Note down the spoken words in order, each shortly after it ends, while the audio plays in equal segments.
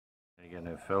Again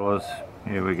now fellas,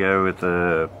 here we go with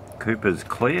the Cooper's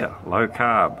Clear, low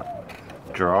carb,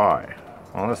 dry.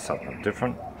 Oh, that's something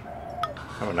different.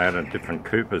 Haven't had a different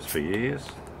Coopers for years.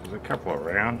 There's a couple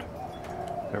around.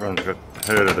 Everyone's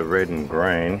heard of the red and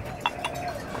green.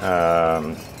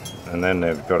 And then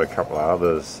they've got a couple of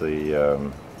others.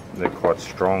 They're quite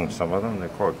strong, some of them. They're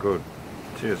quite good.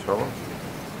 Cheers fellas.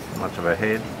 Much of a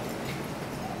head.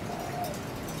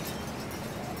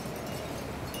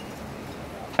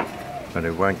 But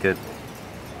it won't get,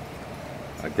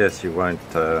 I guess you won't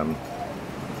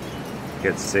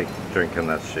get sick drinking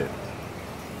that shit.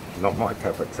 Not my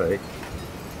cup of tea.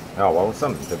 Oh well,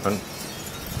 something different.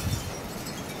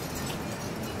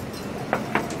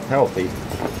 Healthy.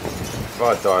 If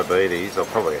I had diabetes, I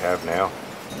probably have now.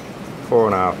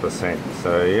 4.5%.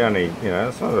 So you only,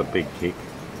 it's not a big kick.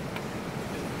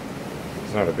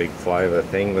 It's not a big flavour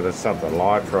thing, but it's something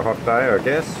light for a hot day, I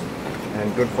guess.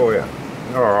 And good for you.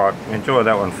 Alright, enjoy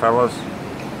that one fellas.